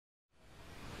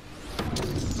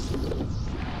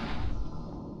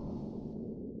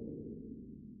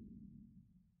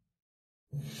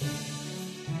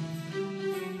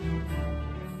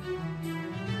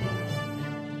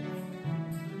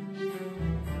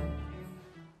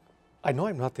I know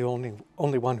I'm not the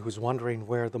only one who's wondering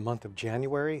where the month of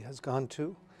January has gone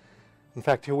to. In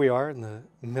fact, here we are in the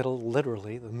middle,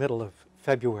 literally, the middle of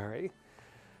February.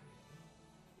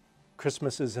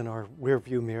 Christmas is in our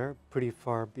rearview mirror, pretty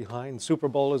far behind. Super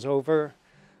Bowl is over,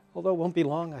 although it won't be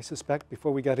long, I suspect,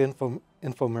 before we get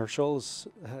infomercials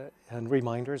and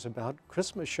reminders about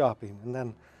Christmas shopping. And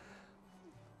then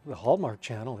the Hallmark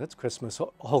Channel, it's Christmas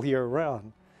all year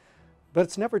round. But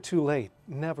it's never too late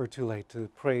to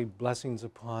pray blessings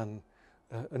upon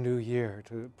a new year,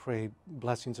 to pray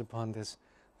blessings upon this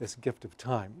gift of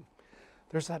time.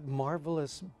 There's that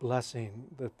marvelous blessing,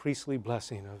 the priestly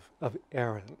blessing of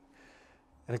Aaron.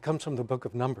 And it comes from the book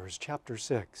of Numbers, chapter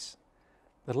 6.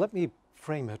 But let me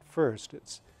frame it first.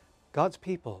 It's God's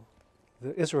people,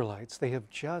 the Israelites. They have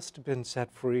just been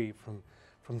set free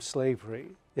from slavery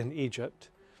in Egypt.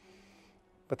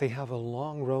 But they have a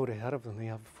long road ahead of them. They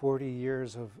have 40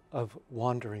 years of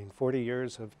wandering, 40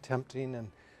 years of tempting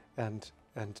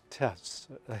and tests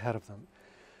ahead of them.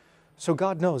 So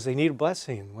God knows they need a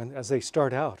blessing as they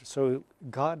start out. So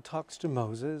God talks to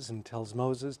Moses and tells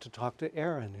Moses to talk to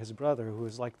Aaron, his brother, who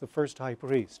is like the first high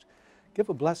priest. Give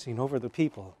a blessing over the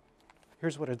people.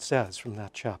 Here's what it says from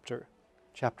that chapter,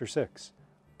 chapter 6,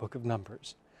 book of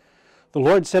Numbers. The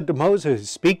Lord said to Moses,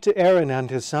 "Speak to Aaron and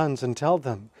his sons and tell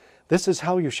them, this is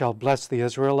how you shall bless the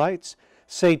Israelites.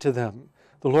 Say to them,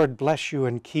 the Lord bless you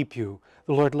and keep you.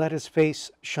 The Lord let his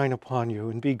face shine upon you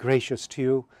and be gracious to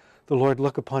you. The Lord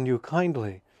look upon you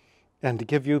kindly and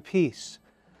give you peace.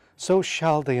 So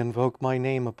shall they invoke my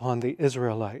name upon the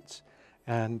Israelites,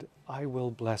 and I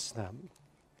will bless them."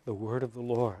 The word of the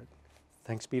Lord.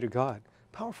 Thanks be to God.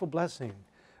 Powerful blessing,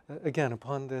 again,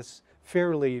 upon this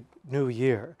fairly new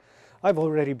year. I've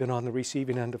already been on the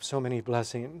receiving end of so many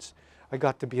blessings. I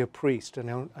got to be a priest,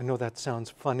 and I know that sounds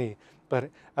funny, but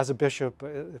as a bishop,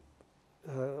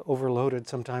 overloaded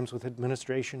sometimes with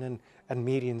administration and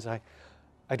meetings, I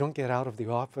don't get out of the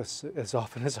office as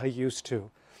often as I used to.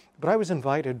 But I was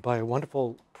invited by a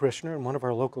wonderful parishioner in one of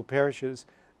our local parishes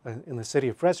in the city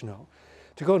of Fresno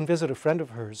to go and visit a friend of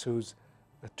hers who's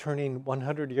turning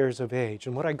 100 years of age.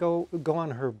 And would I go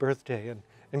on her birthday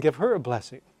and give her a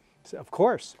blessing? I said, of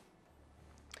course.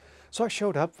 So I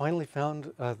showed up, finally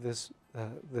found this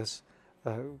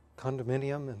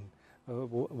condominium, and a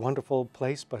wonderful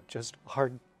place, but just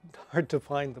hard to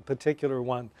find the particular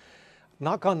one.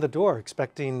 Knock on the door,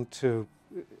 expecting to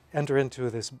enter into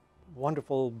this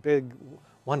wonderful big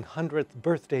 100th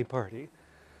birthday party.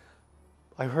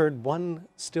 I heard one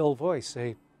still voice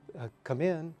say, "Come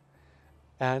in,"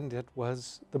 and it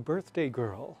was the birthday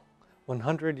girl,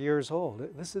 100 years old.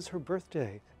 This is her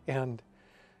birthday, and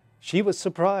she was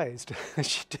surprised.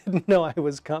 She didn't know I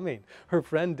was coming. Her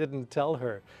friend didn't tell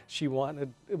her. She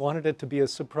wanted it to be a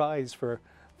surprise for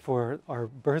our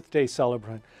birthday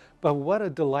celebrant. But what a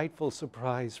delightful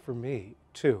surprise for me,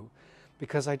 too,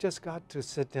 because I just got to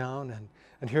sit down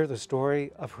and hear the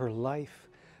story of her life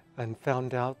and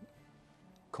found out,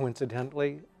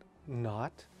 coincidentally,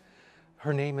 not.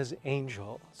 Her name is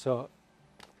Angel. So,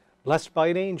 blessed by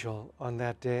an angel on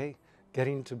that day,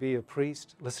 getting to be a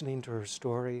priest, listening to her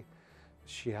story.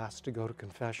 She asked to go to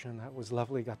confession. That was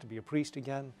lovely. Got to be a priest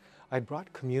again. I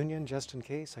brought communion just in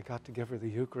case. I got to give her the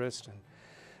Eucharist. And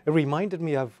it reminded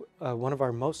me of one of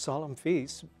our most solemn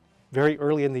feasts, very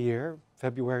early in the year,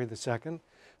 February the 2nd,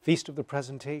 Feast of the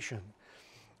Presentation.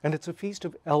 And it's a feast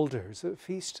of elders, a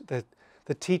feast that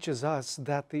teaches us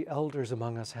that the elders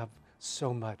among us have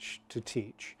so much to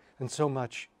teach and so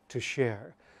much to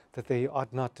share, that they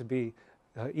ought not to be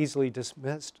easily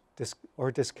dismissed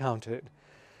or discounted.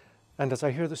 And as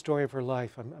I hear the story of her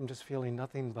life, I'm just feeling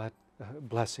nothing but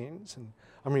blessings. And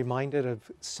I'm reminded of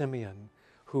Simeon,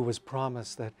 who was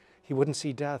promised that he wouldn't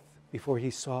see death before he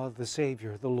saw the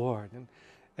Savior, the Lord.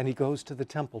 And he goes to the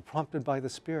temple, prompted by the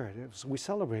Spirit. We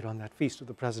celebrate on that Feast of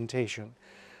the Presentation.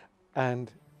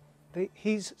 And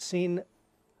he's seen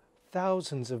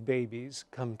thousands of babies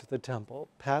come to the temple,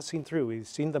 passing through. He's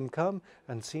seen them come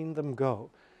and seen them go.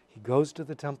 He goes to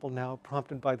the temple now,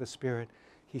 prompted by the Spirit.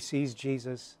 He sees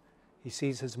Jesus, he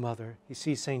sees his mother, he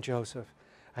sees St. Joseph,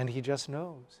 and he just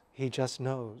knows. He just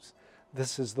knows.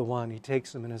 This is the one. He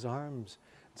takes them in his arms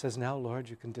and says, "Now, Lord,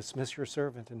 you can dismiss your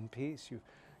servant in peace.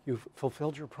 You've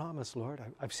fulfilled your promise, Lord.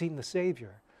 I've seen the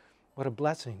Savior." What a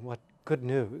blessing, what good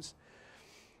news.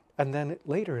 And then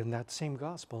later in that same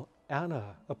gospel,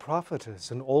 Anna, a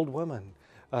prophetess, an old woman,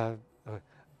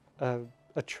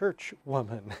 a church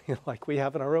woman, like we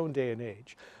have in our own day and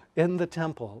age, in the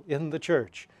temple, in the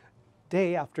church,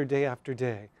 day after day after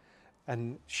day.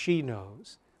 And she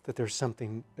knows that there's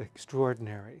something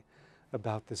extraordinary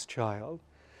about this child.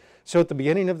 So at the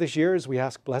beginning of this year, as we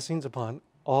ask blessings upon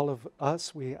all of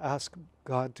us, we ask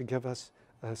God to give us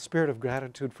a spirit of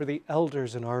gratitude for the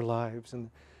elders in our lives and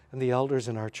the elders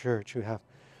in our church who have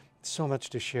so much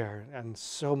to share and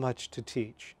so much to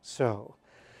teach. So,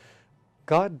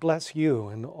 God bless you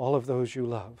and all of those you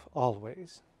love,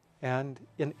 always and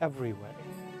in every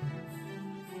way.